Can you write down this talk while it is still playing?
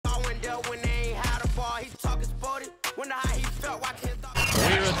We're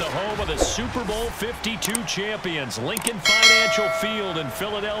at the home of the Super Bowl 52 champions, Lincoln Financial Field in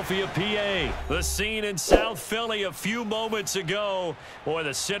Philadelphia, PA. The scene in South Philly a few moments ago. Boy,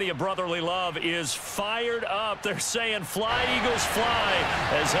 the city of brotherly love is fired up. They're saying, "Fly, Eagles, fly,"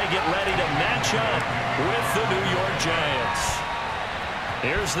 as they get ready to match up with the New York Giants.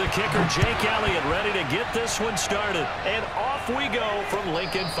 Here's the kicker, Jake Elliott, ready to get this one started. And off we go from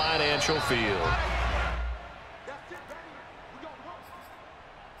Lincoln Financial Field.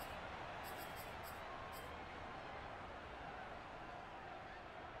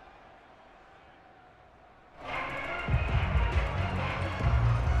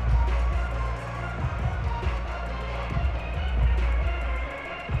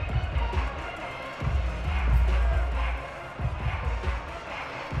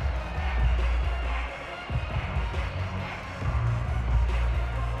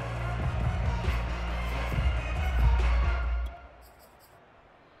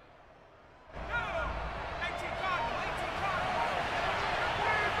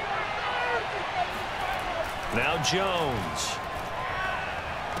 Now Jones.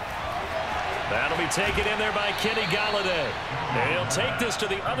 That'll be taken in there by Kenny Golladay. And he'll take this to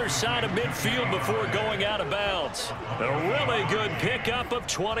the other side of midfield before going out of bounds. A really good pickup of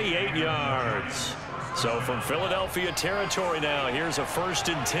 28 yards. So from Philadelphia territory now, here's a 1st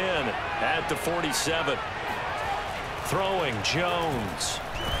and 10 at the 47. Throwing Jones.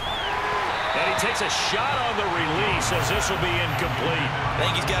 And he takes a shot on the release as this will be incomplete. I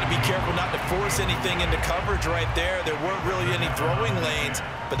think he's got to be careful not to force anything into coverage right there. There weren't really any throwing lanes,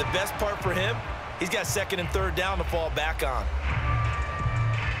 but the best part for him, he's got 2nd and 3rd down to fall back on.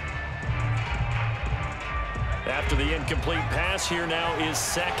 After the incomplete pass, here now is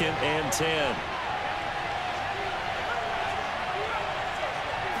 2nd and 10.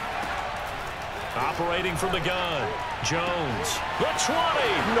 Operating from the gun, Jones, the 20.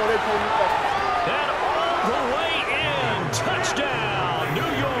 And all the way in. Touchdown,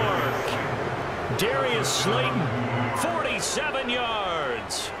 New York. Darius Slayton, 47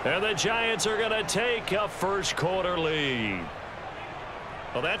 yards. And the Giants are going to take a 1st quarter lead.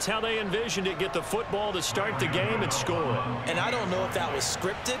 Well, that's how they envisioned it. Get the football to start the game and score. And I don't know if that was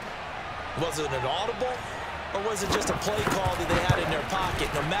scripted. Was it an audible? Or was it just a play call that they had in their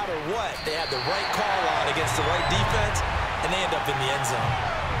pocket? No matter what, they had the right call on against the right defense, and they end up in the end zone.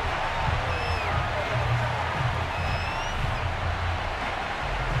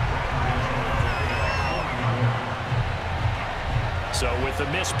 So with the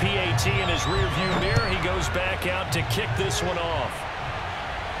missed PAT in his rearview mirror, he goes back out to kick this one off.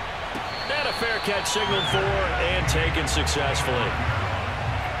 And a fair catch signaled for and taken successfully.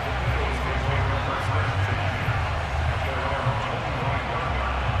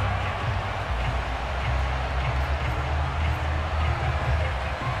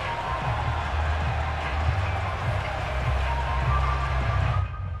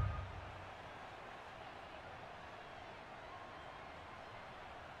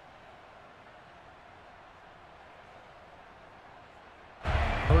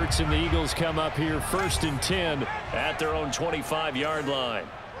 And the Eagles come up here 1st and 10 at their own 25-yard line.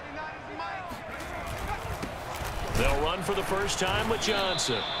 They'll run for the first time with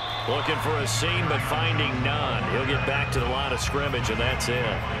Johnson. Looking for a seam, but finding none. He'll get back to the line of scrimmage, and that's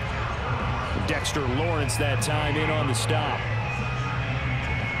it. Dexter Lawrence that time in on the stop.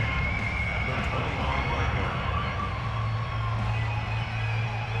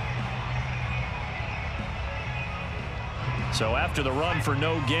 So after the run for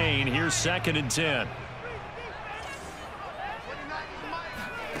no gain, here's 2nd and 10.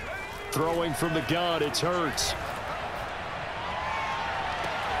 Throwing from the gun, it's Hurts.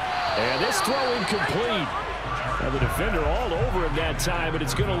 And this throw incomplete. Now the defender all over him that time, but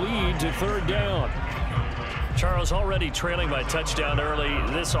it's going to lead to 3rd down. Charles, already trailing by touchdown early.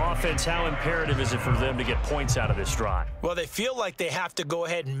 This offense, how imperative is it for them to get points out of this drive? Well, they feel like they have to go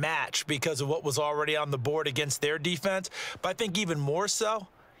ahead and match because of what was already on the board against their defense. But I think even more so,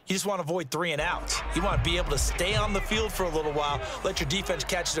 you just want to avoid 3 and outs. You want to be able to stay on the field for a little while, let your defense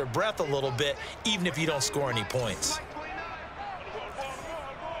catch their breath a little bit, even if you don't score any points.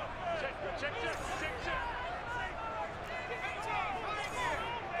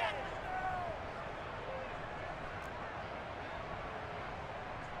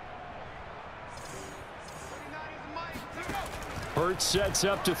 Hurts sets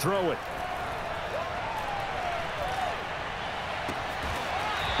up to throw it.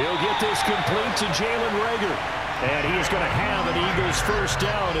 He'll get this complete to Jalen Reagor. And he is going to have an Eagles 1st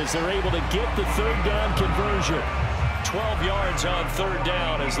down as they're able to get the 3rd down conversion. 12 yards on third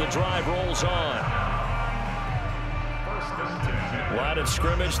down as the drive rolls on. Line of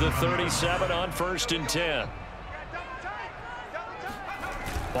scrimmage, the 37 on 1st and 10.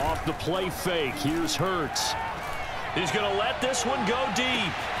 Off the play fake, here's Hurts. He's going to let this one go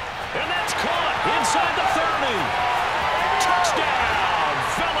deep. And that's caught inside the 30. Touchdown,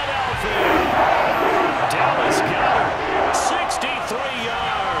 Philadelphia. Dallas got it, 63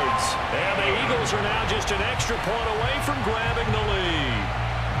 yards. And the Eagles are now just an extra point away from grabbing the lead.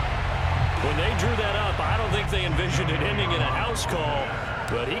 When they drew that up, I don't think they envisioned it ending in a house call,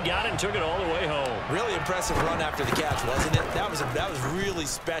 but he got it and took it all the way home. Really impressive run after the catch, wasn't it? That was really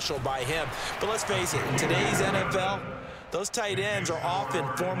special by him. But let's face it, in today's NFL, those tight ends are often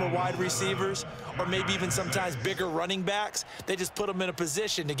former wide receivers or maybe even sometimes bigger running backs. They just put them in a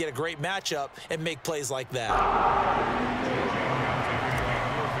position to get a great matchup and make plays like that.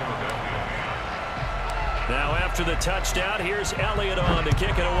 Now after the touchdown, here's Elliott on to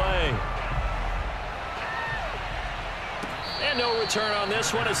kick it away. And no return on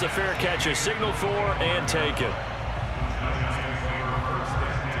this one as the fair catch is signaled for and taken.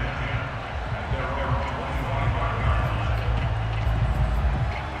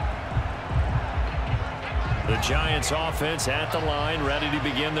 The Giants offense at the line, ready to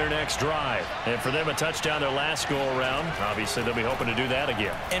begin their next drive. And for them, a touchdown their last go-around. Obviously, they'll be hoping to do that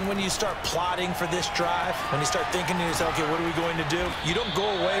again. And when you start plotting for this drive, when you start thinking to yourself, okay, what are we going to do? You don't go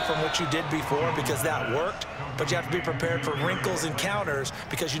away from what you did before because that worked, but you have to be prepared for wrinkles and counters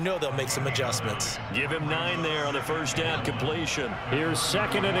because you know they'll make some adjustments. Give him 9 there on the first down completion. Here's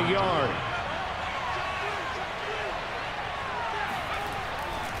 2nd and a yard.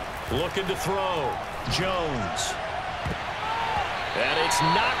 Looking to throw. Jones. And it's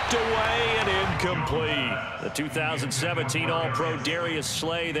knocked away and incomplete. The 2017 All-Pro Darius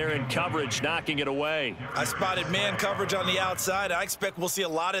Slay there in coverage, knocking it away. I spotted man coverage on the outside. I expect we'll see a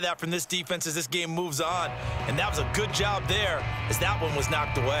lot of that from this defense as this game moves on. And that was a good job there as that one was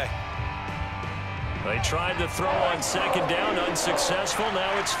knocked away. They tried to throw on 2nd down, unsuccessful.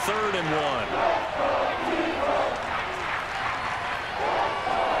 Now it's 3rd and 1.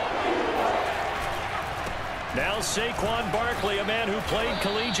 Now Saquon Barkley, a man who played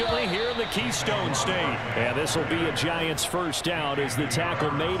collegiately here in the Keystone State. And this will be a Giants first down as the tackle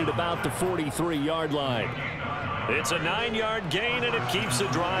made at about the 43-yard line. It's a 9-yard gain, and it keeps the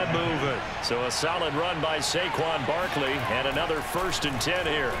drive moving. So a solid run by Saquon Barkley, and another 1st and 10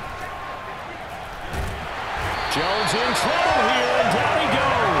 here. Jones in trouble here, and down he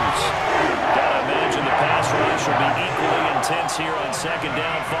goes. Gotta imagine the pass rush will be equally intense here on 2nd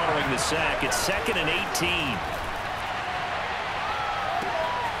down following the sack. It's 2nd and 18.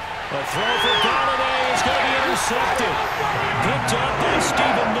 A throw for Galladay is going to be intercepted. Picked up by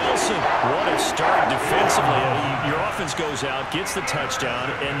Steven Nelson. What a start defensively. Your offense goes out, gets the touchdown,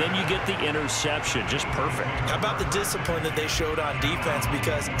 and then you get the interception. Just perfect. How about the discipline that they showed on defense?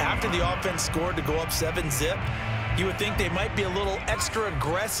 Because after the offense scored to go up 7-zip, you would think they might be a little extra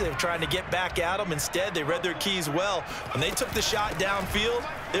aggressive trying to get back at them. Instead, they read their keys well. When they took the shot downfield,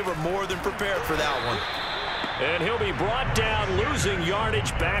 they were more than prepared for that one. And he'll be brought down, losing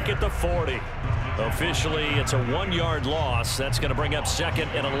yardage back at the 40. Officially, it's a 1-yard loss. That's going to bring up 2nd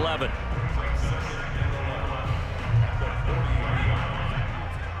and 11.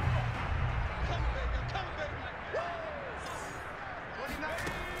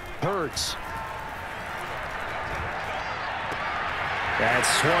 Hurts. That's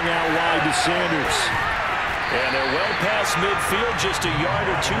swung out wide to Sanders. And they're well past midfield, just a yard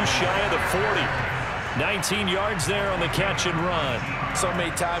or two shy of the 40. 19 yards there on the catch and run. So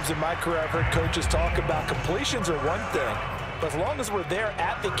many times in my career, I've heard coaches talk about completions are one thing. But as long as we're there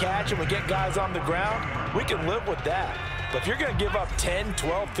at the catch and we get guys on the ground, we can live with that. But if you're going to give up 10,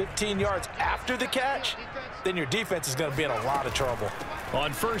 12, 15 yards after the catch, then your defense is going to be in a lot of trouble.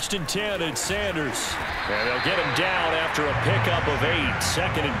 On 1st and 10, it's Sanders. And they'll get him down after a pickup of 8,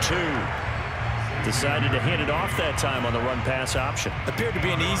 2nd and 2. Decided to hand it off that time on the run-pass option. Appeared to be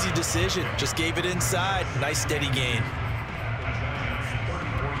an easy decision. Just gave it inside. Nice, steady gain.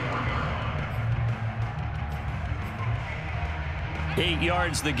 Eight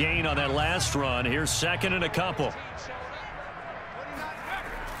yards the gain on that last run. Here's 2nd and a couple.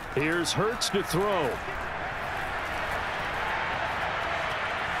 Here's Hurts to throw.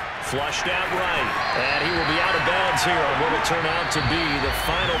 Flushed out right, and he will be out of bounds here on what will turn out to be the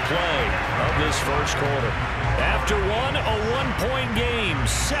final play of this first quarter. After one, a 1-point game,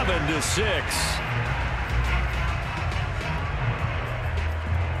 7-6.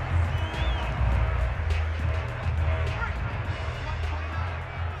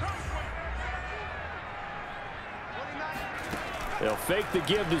 fake the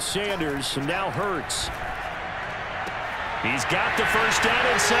give to Sanders, and now Hurts. He's got the first down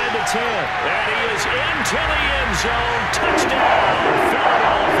inside the 10. And he is into the end zone. Touchdown,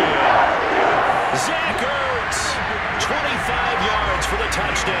 Philadelphia. Zach Ertz, 25 yards for the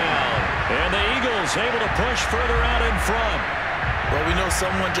touchdown. And the Eagles able to push further out in front. Well, we know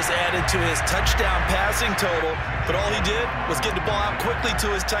someone just added to his touchdown passing total, but all he did was get the ball out quickly to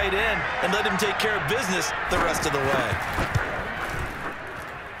his tight end and let him take care of business the rest of the way.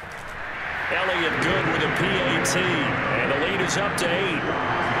 Elliott good with a PAT, and the lead is up to 8.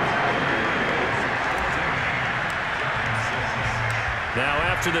 Now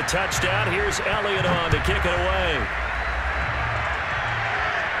after the touchdown, here's Elliott on to kick it away.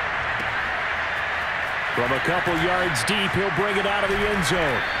 From a couple yards deep, he'll bring it out of the end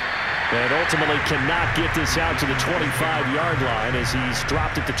zone. And ultimately cannot get this out to the 25-yard line as he's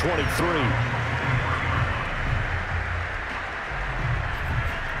dropped it to 23.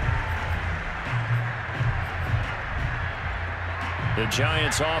 The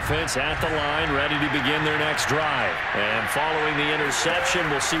Giants offense at the line, ready to begin their next drive. And following the interception,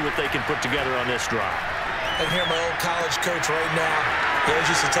 we'll see what they can put together on this drive. I can hear my old college coach right now. He always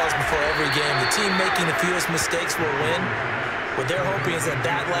used to tell us before every game, the team making the fewest mistakes will win. What they're hoping is that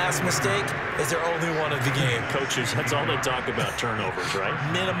that last mistake is their only one of the game. Coaches, that's all they talk about, turnovers, right?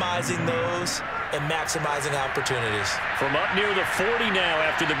 Minimizing those and maximizing opportunities. From up near the 40 now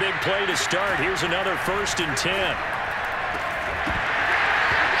after the big play to start, here's another 1st and 10.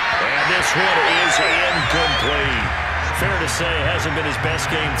 And this one is incomplete. Fair to say, hasn't been his best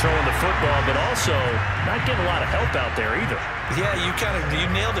game throwing the football, but also not getting a lot of help out there either. Yeah, you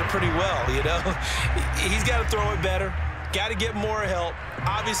nailed it pretty well, you know. He's got to throw it better. Got to get more help.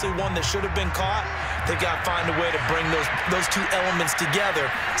 Obviously one that should have been caught. They've got to find a way to bring those two elements together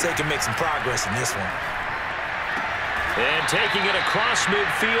so they can make some progress in this one. And taking it across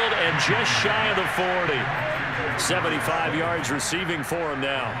midfield and just shy of the 40. 75 yards receiving for him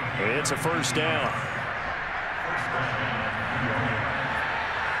now. It's a 1st down.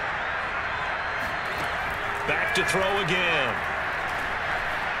 Back to throw again.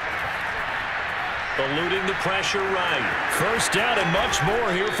 Eluding the pressure right. 1st down and much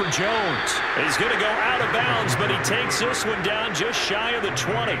more here for Jones. He's going to go out of bounds, but he takes this one down just shy of the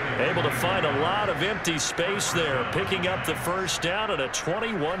 20. Able to find a lot of empty space there, picking up the 1st down at a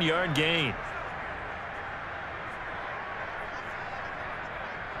 21-yard gain.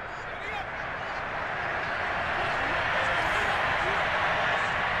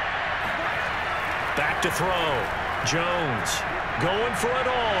 Back to throw. Jones going for it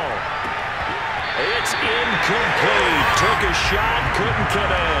all. It's incomplete. Took a shot, couldn't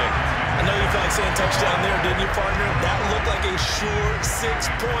connect. I know you felt like saying touchdown there, didn't you, partner? That looked like a sure 6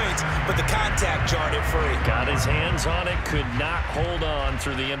 points, but the contact jarred it free. Got his hands on it, could not hold on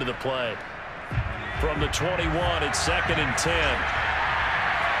through the end of the play. From the 21, it's 2nd and 10.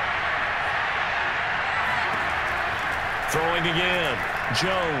 Throwing again.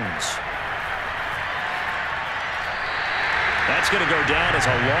 Jones. That's going to go down as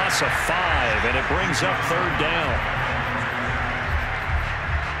a loss of 5, and it brings up 3rd down.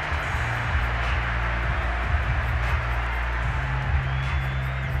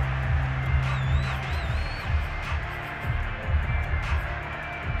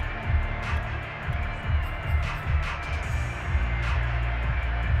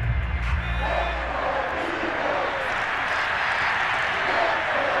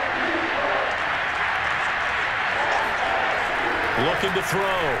 Looking to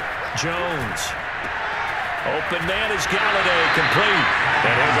throw. Jones. Open man is Galladay, complete.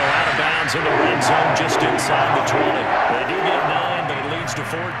 And he'll go out of bounds in the red zone just inside the 20. They do get 9, but it leads to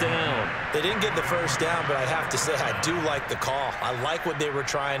 4th down. They didn't get the 1st down, but I have to say I do like the call. I like what they were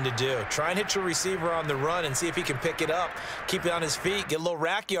trying to do. Try and hit your receiver on the run and see if he can pick it up. Keep it on his feet, get a little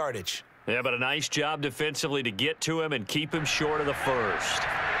rack yardage. Yeah, but a nice job defensively to get to him and keep him short of the 1st.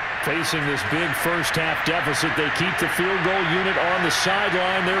 Facing this big first-half deficit, they keep the field goal unit on the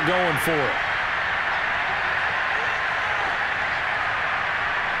sideline. They're going for it.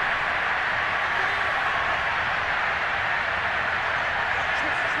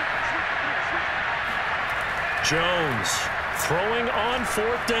 Jones throwing on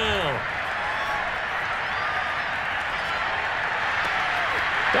 4th down.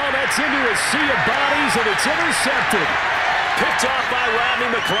 Oh, that's into a sea of bodies, and it's intercepted. Picked off by Rodney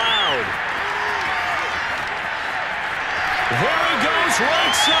McLeod. There he goes,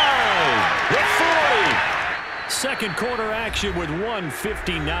 right side. The 40. Second quarter action with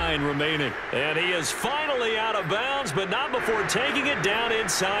 1:59 remaining. And he is finally out of bounds, but not before taking it down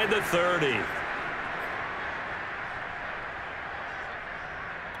inside the 30.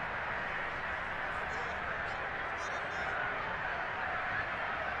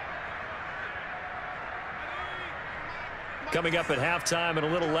 Coming up at halftime in a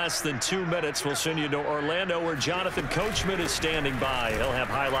little less than 2 minutes, we'll send you to Orlando where Jonathan Coachman is standing by. He'll have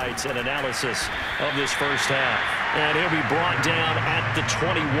highlights and analysis of this first half. And he'll be brought down at the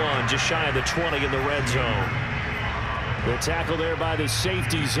 21, just shy of the 20 in the red zone. The tackle there by the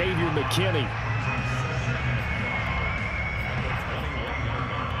safety, Xavier McKinney.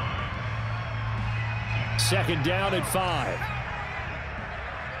 Second down at 5.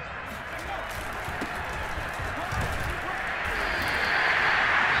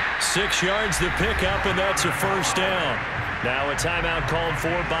 Six yards the pickup, and that's a first down. Now a timeout called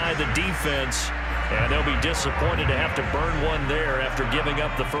for by the defense, and they'll be disappointed to have to burn one there after giving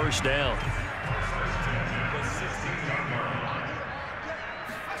up the first down.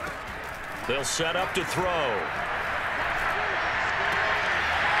 They'll set up to throw.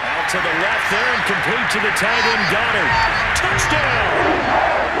 Out to the left there and complete to the tight end Goddard. Touchdown!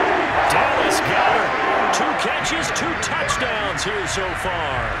 Dallas Goddard. 2 catches, 2 touchdowns here so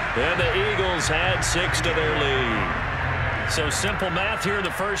far. And the Eagles had 6 to their lead. So simple math here in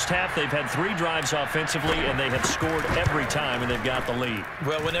the first half. They've had 3 drives offensively, and they have scored every time, and they've got the lead.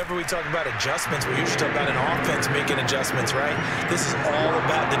 Well, whenever we talk about adjustments, we usually talk about an offense making adjustments, right? This is all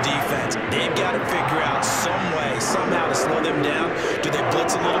about the defense. They've got to figure out some way, somehow to slow them down. Do they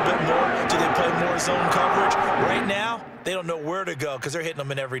blitz a little bit more? Do they play more zone coverage? Right now, they don't know where to go because they're hitting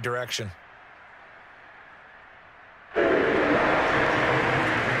them in every direction.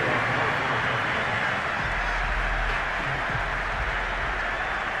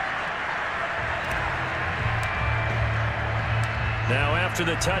 Now after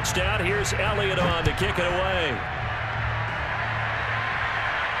the touchdown, here's Elliott on to kick it away.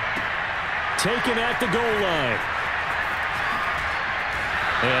 Taken at the goal line.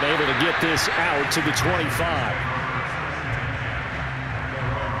 And able to get this out to the 25.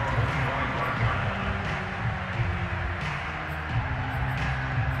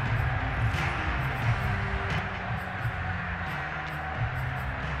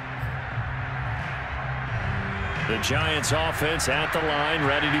 The Giants offense at the line,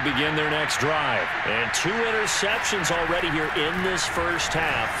 ready to begin their next drive. And 2 interceptions already here in this first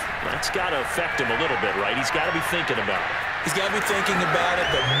half. That's got to affect him a little bit, right? He's got to be thinking about it. He's got to be thinking about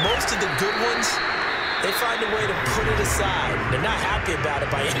it, but most of the good ones, they find a way to put it aside. They're not happy about it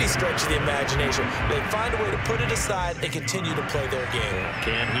by any stretch of the imagination. They find a way to put it aside and continue to play their game. Yeah,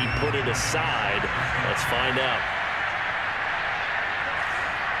 can he put it aside? Let's find out.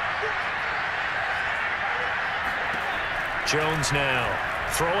 Jones now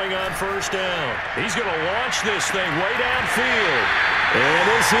throwing on first down. He's going to launch this thing way downfield. And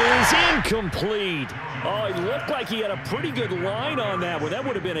this is incomplete. Oh, he looked like he had a pretty good line on that one. That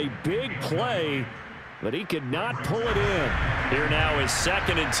would have been a big play, but he could not pull it in. Here now is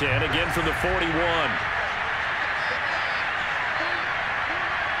 2nd and 10, again from the 41.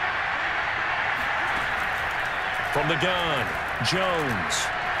 From the gun, Jones.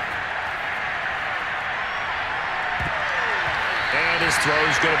 And his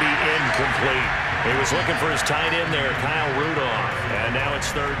throw's going to be incomplete. He was looking for his tight end there, Kyle Rudolph. And now it's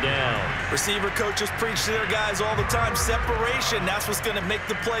 3rd down. Receiver coaches preach to their guys all the time. Separation, that's what's going to make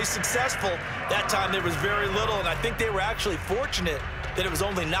the play successful. That time there was very little, and I think they were actually fortunate that it was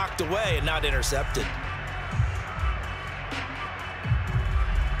only knocked away and not intercepted.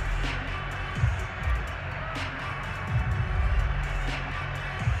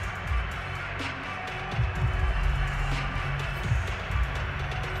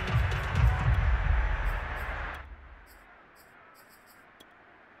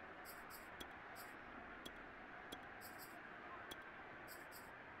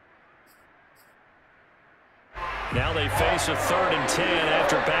 Now they face a 3rd and 10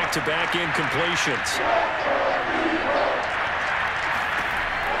 after back-to-back incompletions.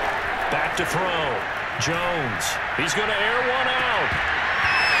 Back to throw. Jones. He's going to air one out.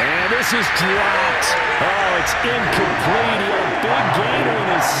 And this is dropped. Oh, it's incomplete. He had a big gainer in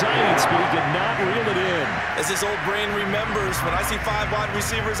his sights, but he could not reel it in. As this old brain remembers, when I see 5 wide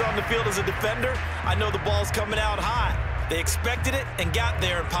receivers on the field as a defender, I know the ball's coming out hot. They expected it and got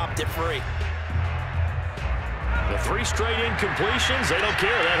there and popped it free. The 3 straight incompletions, they don't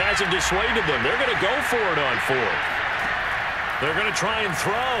care. That hasn't dissuaded them. They're going to go for it on 4th. They're going to try and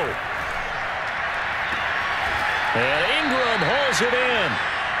throw. And Ingram hauls it in.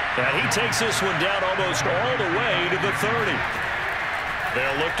 And he takes this one down almost all the way to the 30.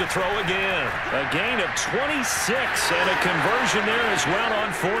 They'll look to throw again. A gain of 26 and a conversion there as well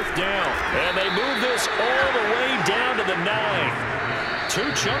on 4th down. And they move this all the way down to the 9. 2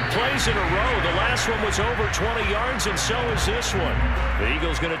 chunk plays in a row. The last one was over 20 yards, and so is this one. The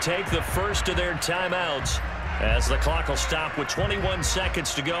Eagles going to take the first of their timeouts As the clock will stop with 21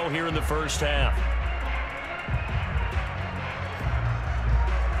 seconds to go here in the first half.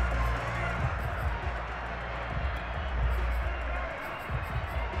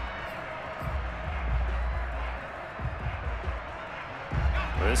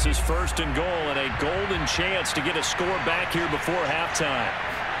 This is first and goal and a golden chance to get a score back here before halftime.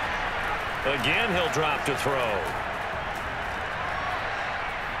 Again, he'll drop to throw.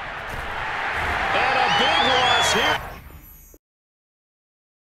 And a big loss here.